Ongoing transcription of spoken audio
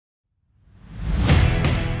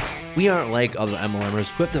We aren't like other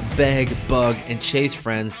MLMers who have to beg, bug, and chase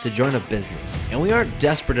friends to join a business. And we aren't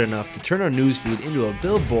desperate enough to turn our newsfeed into a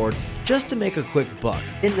billboard just to make a quick buck.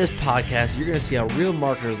 In this podcast, you're going to see how real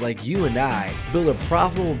marketers like you and I build a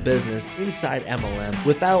profitable business inside MLM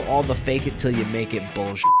without all the fake it till you make it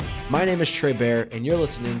bullshit. My name is Trey Bear, and you're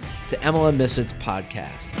listening to MLM Misfits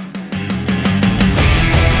Podcast.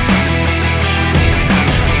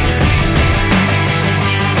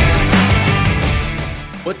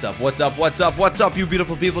 What's up, you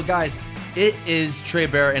beautiful people, guys? It is Trey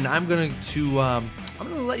Bear, and I'm gonna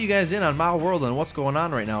let you guys in on my world and what's going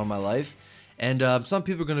on right now in my life. And some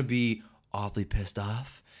people are gonna be awfully pissed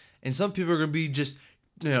off, and some people are gonna be just,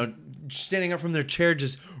 standing up from their chair,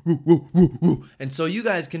 just woo, woo, woo, woo. And so you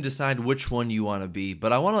guys can decide which one you want to be.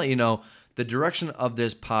 But I want to let you know the direction of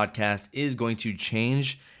this podcast is going to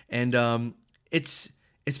change, and it's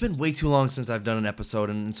been way too long since I've done an episode,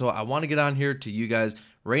 and so I want to get on here to you guys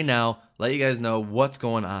right now, let you guys know what's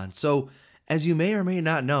going on. So, as you may or may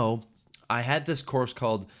not know, I had this course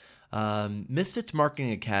called Misfits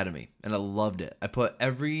Marketing Academy, and I loved it. I put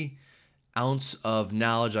every ounce of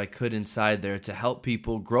knowledge I could inside there to help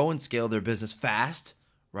people grow and scale their business fast,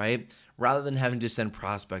 right? Rather than having to send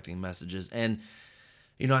prospecting messages. And,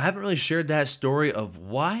 I haven't really shared that story of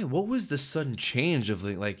what was the sudden change of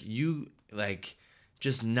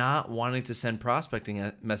just not wanting to send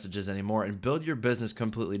prospecting messages anymore and build your business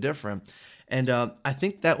completely different. And I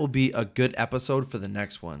think that will be a good episode for the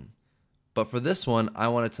next one. But for this one, I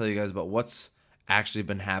want to tell you guys about what's actually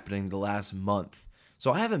been happening the last month.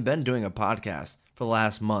 So I haven't been doing a podcast for the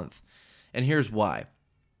last month. And here's why.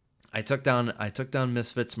 I took down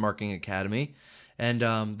Misfits Marketing Academy, and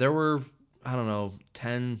there were,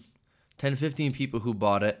 10, 15 people who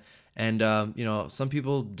bought it. And, some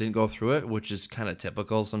people didn't go through it, which is kind of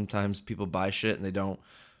typical. Sometimes people buy shit and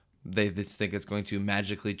they just think it's going to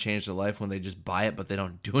magically change their life when they just buy it, but they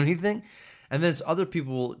don't do anything. And then other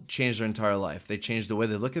people change their entire life. They change the way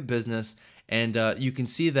they look at business, and you can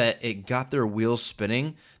see that it got their wheels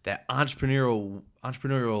spinning, that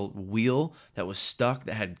entrepreneurial wheel that was stuck,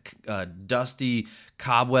 that had dusty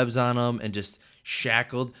cobwebs on them and just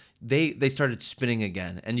shackled. They started spinning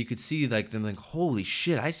again, and you could see them holy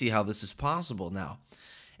shit, I see how this is possible now.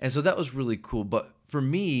 And so that was really cool. But for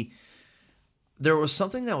me, there was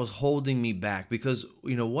something that was holding me back, because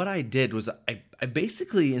what I did was I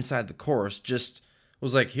basically inside the course just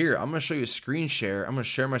was like, here, I'm going to show you a screen share. I'm going to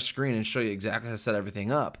share my screen and show you exactly how to set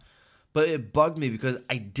everything up. But it bugged me because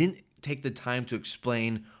I didn't take the time to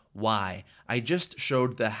explain why. I just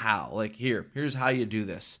showed the how. Here's how you do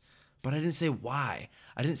this. But I didn't say why.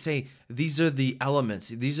 I didn't say these are the elements,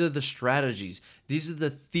 these are the strategies, these are the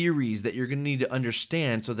theories that you're going to need to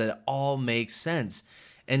understand so that it all makes sense.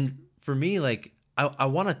 And for me, I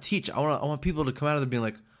want to teach. I want people to come out of there being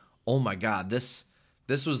like, oh my God, this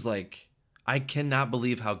was I cannot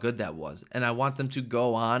believe how good that was. And I want them to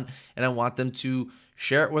go on, and I want them to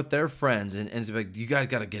share it with their friends and be like, you guys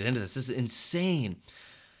got to get into this. This is insane.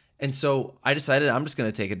 And so I decided I'm just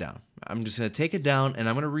going to take it down. I'm just going to take it down, and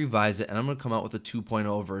I'm going to revise it, and I'm going to come out with a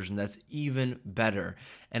 2.0 version that's even better.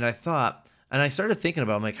 And I started thinking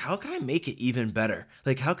about it. I'm like, how can I make it even better?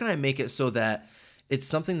 How can I make it so that it's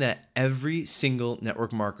something that every single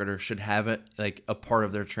network marketer should have it a part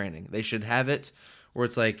of their training? They should have it where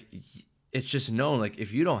it's it's just known,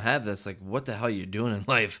 if you don't have this, what the hell are you doing in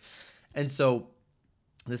life? And so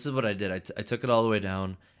this is what I did. I took it all the way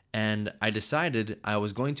down, and I decided I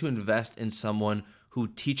was going to invest in someone who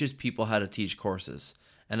teaches people how to teach courses.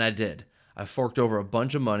 And I did. I forked over a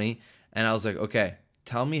bunch of money, and I was like, okay,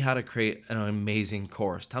 tell me how to create an amazing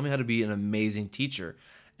course. Tell me how to be an amazing teacher.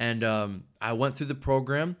 And I went through the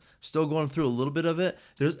program, still going through a little bit of it.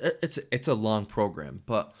 It's a long program,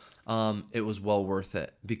 but it was well worth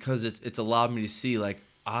it, because it's allowed me to see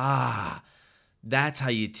that's how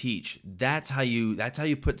you teach. That's how you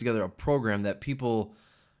put together a program that people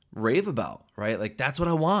rave about, right? That's what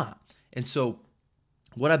I want. And so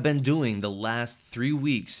what I've been doing the last 3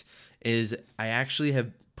 weeks is I actually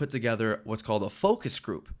have put together what's called a focus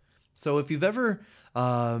group. So if you've ever,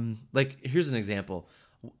 here's an example.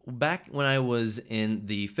 Back when I was in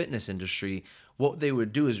the fitness industry, what they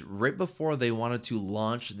would do is right before they wanted to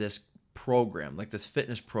launch this program, this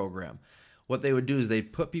fitness program, what they would do is they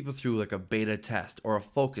put people through a beta test or a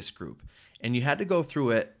focus group, and you had to go through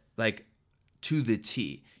it to the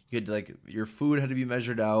T. You had to, your food had to be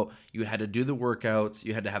measured out. You had to do the workouts.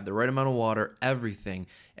 You had to have the right amount of water, everything.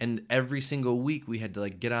 And every single week we had to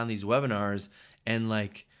get on these webinars and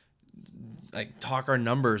like talk our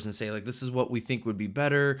numbers and say like, this is what we think would be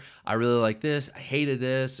better. I really like this. I hated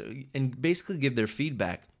this, and basically give their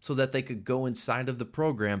feedback so that they could go inside of the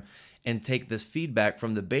program and take this feedback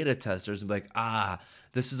from the beta testers and be like,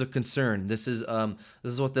 this is a concern. This is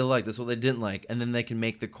what they like. This is what they didn't like. And then they can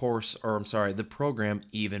make the program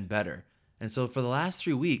even better. And so for the last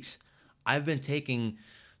 3 weeks, I've been taking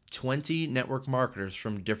 20 network marketers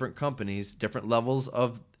from different companies, different levels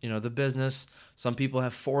of the business. Some people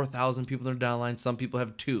have 4,000 people in their downline. Some people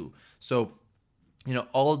have 2. So,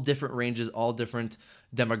 all different ranges, all different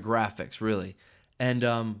demographics, really. And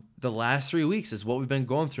the last 3 weeks is what we've been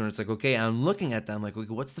going through. And it's like, okay, I'm looking at them like,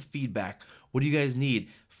 okay, what's the feedback? What do you guys need?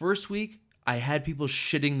 First week, I had people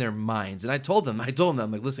shitting their minds. And I told them,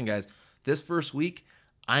 I'm like, listen, guys, this first week,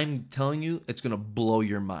 I'm telling you, it's going to blow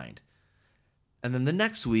your mind. And then the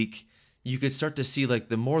next week, you could start to see like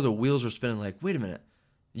the more the wheels are spinning, like, wait a minute,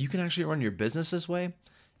 you can actually run your business this way.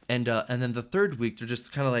 And then the third week, they're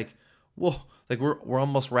just kind of like, whoa, like we're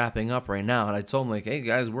almost wrapping up right now. And I told them like, hey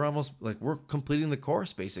guys, we're completing the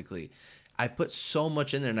course basically. I put so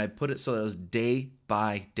much in there, and I put it so it was day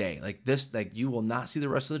by day. Like this, like you will not see the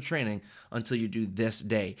rest of the training until you do this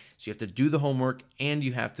day. So you have to do the homework, and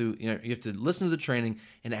you have to listen to the training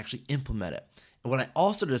and actually implement it. And what I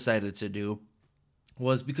also decided to do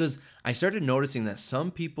was, because I started noticing that some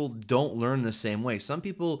people don't learn the same way. Some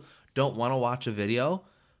people don't want to watch a video.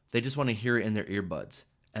 They just want to hear it in their earbuds,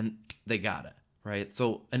 and they got it, right?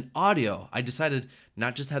 So an audio, I decided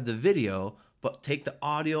not just have the video, but take the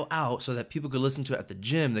audio out so that people could listen to it at the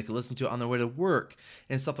gym. They could listen to it on their way to work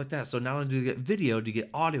and stuff like that. So not only do you get video, do you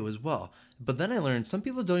get audio as well. But then I learned some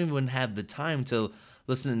people don't even have the time to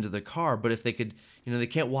listen into the car. But if they could, they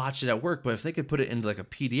can't watch it at work, but if they could put it into like a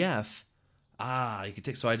PDF, you could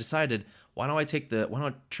take. So I decided, why don't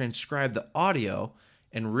I transcribe the audio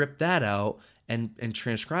and rip that out and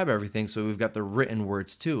transcribe everything, so we've got the written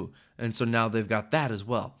words too. And so now they've got that as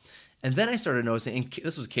well. And then I started noticing, and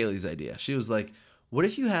this was Kaylee's idea. She was like, what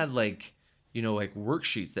if you had like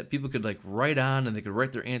worksheets that people could like write on, and they could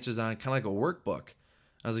write their answers on, kind of like a workbook.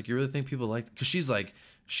 I was like, you really think people like that? Because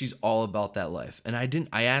she's all about that life. And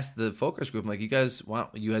I asked the focus group, I'm like, you guys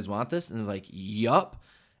want this? And they're like, yup.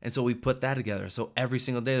 And so we put that together. So every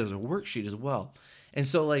single day there's a worksheet as well. And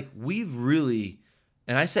so like we've really,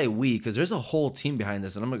 and I say we because there's a whole team behind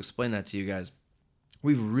this, and I'm going to explain that to you guys.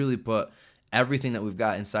 We've really put everything that we've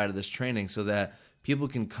got inside of this training so that people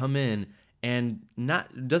can come in, and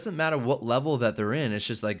it doesn't matter what level that they're in. It's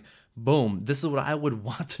just like, boom, this is what I would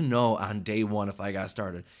want to know on day one if I got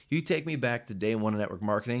started. You take me back to day one of network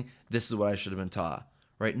marketing, this is what I should have been taught,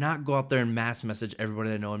 right? Not go out there and mass message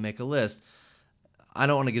everybody I know and make a list. I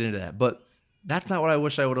don't want to get into that, but that's not what I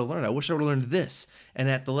wish I would have learned. I wish I would have learned this. And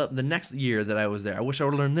at the next year that I was there, I wish I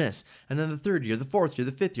would have learned this. And then the third year, the fourth year,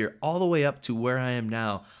 the fifth year, all the way up to where I am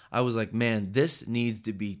now, I was like, man, this needs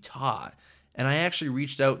to be taught. And I actually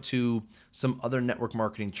reached out to some other network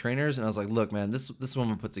marketing trainers, and I was like, look, man, this is what I'm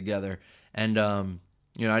going to put together. And,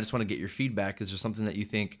 I just want to get your feedback. Is there something that you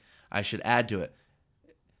think I should add to it?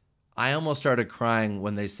 I almost started crying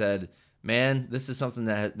when they said, man, this is something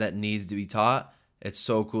that needs to be taught. It's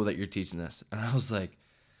so cool that you're teaching this. And I was like,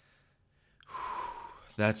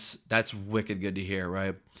 that's wicked good to hear,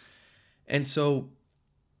 right? And so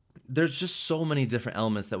there's just so many different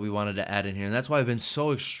elements that we wanted to add in here. And that's why I've been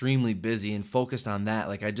so extremely busy and focused on that.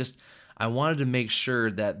 Like I wanted to make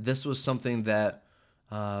sure that this was something that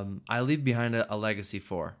I leave behind a legacy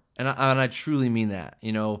for. And I truly mean that.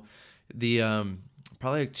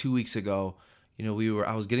 Probably like 2 weeks ago,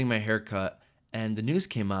 I was getting my hair cut, and the news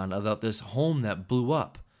came on about this home that blew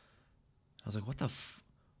up. I was like, what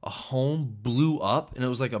a home blew up? And it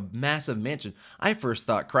was like a massive mansion. I first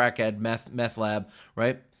thought crackhead meth lab,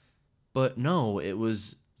 right? But no, it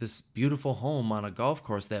was this beautiful home on a golf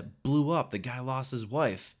course that blew up. The guy lost his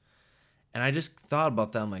wife. And I just thought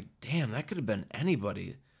about that. I'm like, damn, that could have been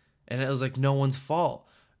anybody. And it was like no one's fault.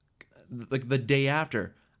 Like the day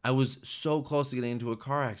after, I was so close to getting into a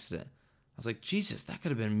car accident. I was like, Jesus, that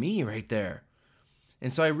could have been me right there.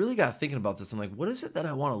 And so I really got thinking about this. I'm like, what is it that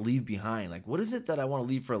I want to leave behind? Like, what is it that I want to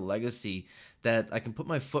leave for a legacy that I can put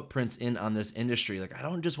my footprints in on this industry? Like, I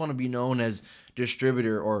don't just want to be known as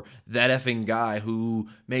distributor or that effing guy who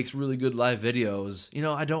makes really good live videos.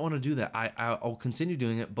 I don't want to do that. I'll continue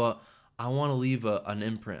doing it, but I want to leave an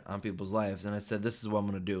imprint on people's lives. And I said, this is what I'm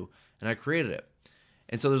going to do. And I created it.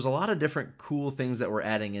 And so there's a lot of different cool things that we're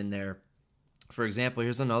adding in there. For example,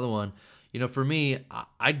 here's another one. For me,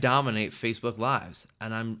 I dominate Facebook Lives,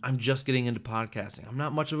 and I'm just getting into podcasting. I'm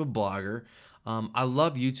not much of a blogger. I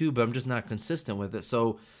love YouTube, but I'm just not consistent with it.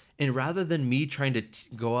 So And rather than me trying to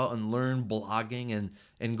go out and learn blogging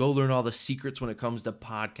and go learn all the secrets when it comes to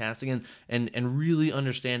podcasting and really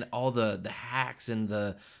understand all the hacks and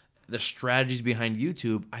the strategies behind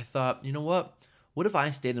YouTube, I thought, you know what? What if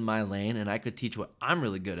I stayed in my lane and I could teach what I'm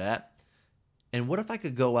really good at? And what if I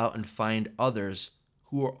could go out and find others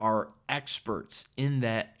who are experts in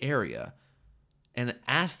that area and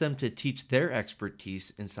ask them to teach their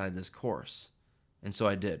expertise inside this course? And so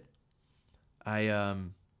I did.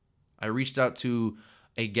 I reached out to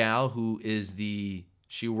a gal who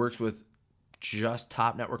she works with just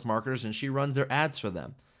top network marketers and she runs their ads for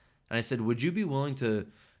them. And I said, would you be willing to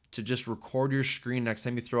just record your screen next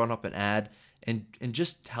time you throw up an ad and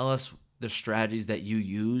just tell us the strategies that you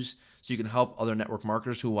use so you can help other network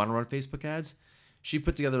marketers who want to run Facebook ads? She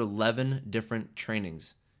put together 11 different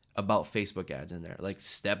trainings about Facebook ads in there, like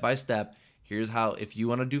step by step. Here's how, if you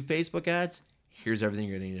want to do Facebook ads, here's everything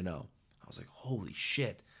you're going to need to know. I was like, holy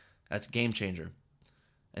shit. That's a game changer.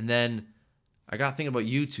 And then I got thinking about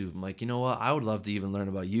YouTube. I'm like, you know what? I would love to even learn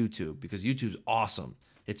about YouTube because YouTube's awesome.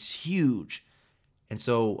 It's huge. And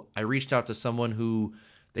so I reached out to someone who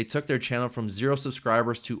they took their channel from 0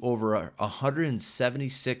 subscribers to over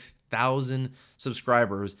 176,000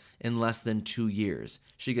 subscribers in less than 2 years.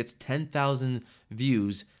 She gets 10,000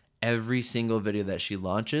 views every single video that she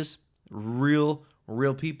launches. Real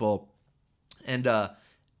people. And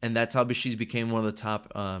that's how she's became one of the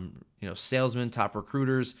top, salesmen, top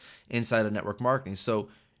recruiters inside of network marketing. So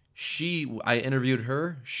I interviewed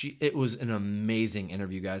her. It was an amazing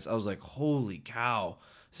interview, guys. I was like, holy cow,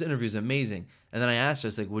 this interview is amazing. And then I asked her, I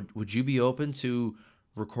was like, would you be open to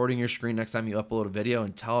recording your screen next time you upload a video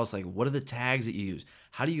and tell us like what are the tags that you use?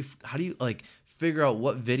 How do you like figure out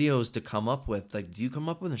what videos to come up with? Like, do you come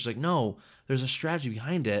up with? And she's like, no, there's a strategy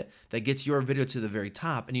behind it that gets your video to the very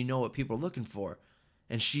top, and you know what people are looking for.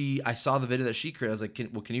 And I saw the video that she created. I was like,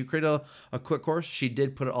 can you create a quick course? She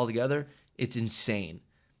did put it all together. It's insane.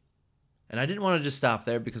 And I didn't want to just stop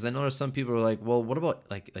there because I noticed some people are like, well, what about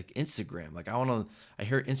like Instagram? Like I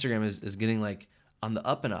hear Instagram is getting like on the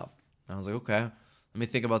up and up. And I was like, okay, let me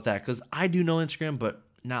think about that. Because I do know Instagram, but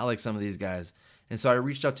not like some of these guys. And so I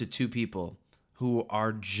reached out to 2 people who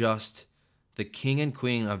are just the king and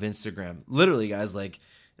queen of Instagram. Literally, guys, like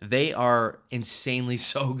they are insanely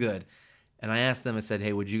so good. And I asked them, I said,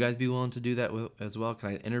 hey, would you guys be willing to do that as well? Can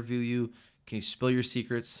I interview you? Can you spill your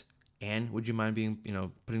secrets? And would you mind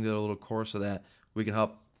putting together a little course so that we can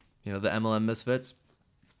help, the MLM misfits?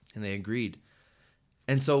 And they agreed.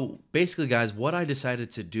 And so basically, guys, what I decided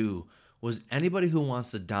to do was anybody who wants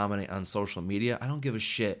to dominate on social media, I don't give a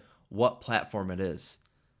shit what platform it is.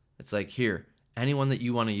 It's like, here, anyone that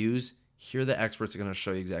you want to use, here the experts are going to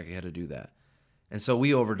show you exactly how to do that. And so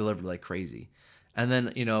we over-delivered like crazy. And then,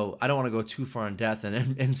 I don't want to go too far in depth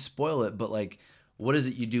and spoil it, but like, what is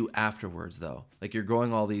it you do afterwards though? Like you're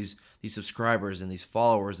growing all these subscribers and these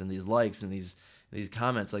followers and these likes and these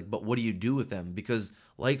comments, like, but what do you do with them? Because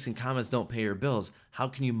likes and comments don't pay your bills. How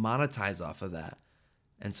can you monetize off of that?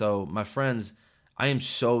 And so my friends, I am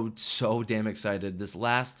so damn excited. This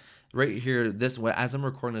last right here, as I'm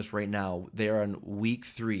recording this right now, they are in week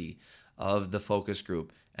 3 of the focus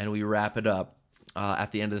group and we wrap it up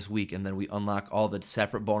at the end of this week, and then we unlock all the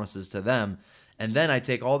separate bonuses to them. And then I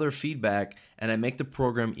take all their feedback and I make the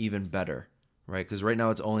program even better, right? Because right now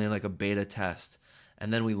it's only in like a beta test.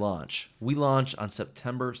 And then we launch. We launch on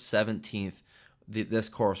September 17th, this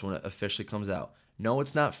course when it officially comes out. No,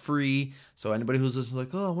 it's not free. So anybody who's listening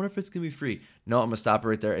like, oh, I wonder if it's going to be free. No, I'm going to stop it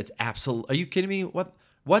right there. It's absolute. Are you kidding me?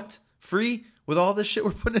 What? Free? With all this shit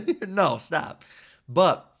we're putting in here? No, stop.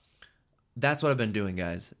 But that's what I've been doing,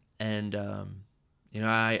 guys. And,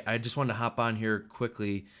 I just wanted to hop on here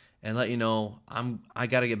quickly and let you know I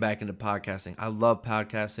got to get back into podcasting. I love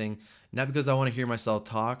podcasting, not because I want to hear myself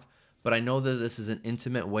talk, but I know that this is an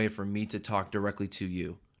intimate way for me to talk directly to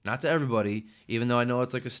you. Not to everybody, even though I know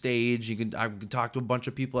it's like a stage. I can talk to a bunch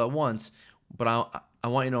of people at once, but I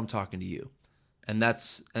want you to know I'm talking to you. And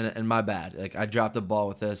that's and my bad. Like I dropped the ball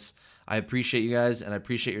with this. I appreciate you guys and I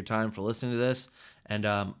appreciate your time for listening to this. And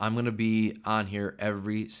I'm going to be on here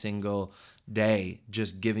every single day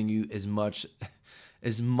just giving you as much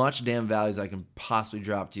damn value as I can possibly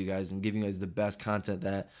drop to you guys and giving you guys the best content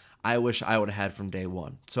that I wish I would have had from day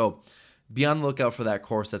one. So be on the lookout for that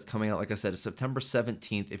course that's coming out. Like I said, it's September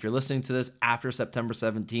 17th. If you're listening to this after September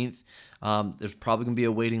 17th, there's probably going to be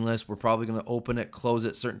a waiting list. We're probably going to open it, close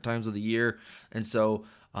it certain times of the year. And so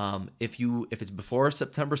if it's before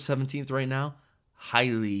September 17th right now,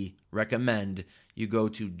 highly recommend you go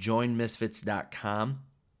to joinmisfits.com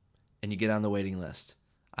and you get on the waiting list.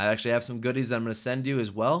 I actually have some goodies that I'm going to send you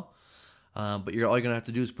as well. But all you're going to have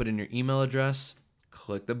to do is put in your email address,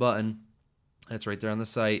 click the button. That's right there on the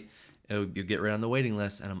site. You'll get right on the waiting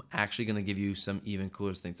list, and I'm actually going to give you some even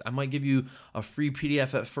cooler things. I might give you a free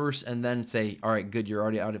PDF at first and then say, all right, good, you're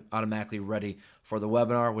already automatically ready for the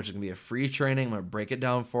webinar, which is going to be a free training. I'm going to break it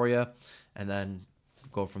down for you and then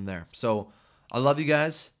go from there. So I love you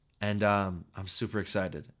guys, and I'm super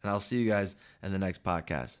excited. And I'll see you guys in the next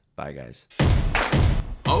podcast. Bye, guys.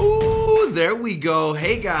 Oh, there we go.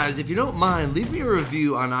 Hey guys, if you don't mind, leave me a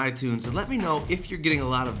review on iTunes and let me know if you're getting a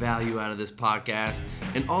lot of value out of this podcast.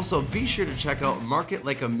 And also be sure to check out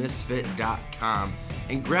marketlikeamisfit.com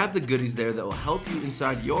and grab the goodies there that will help you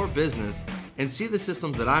inside your business and see the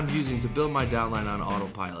systems that I'm using to build my downline on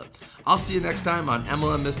autopilot. I'll see you next time on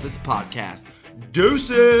MLM Misfits Podcast.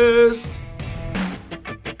 Deuces!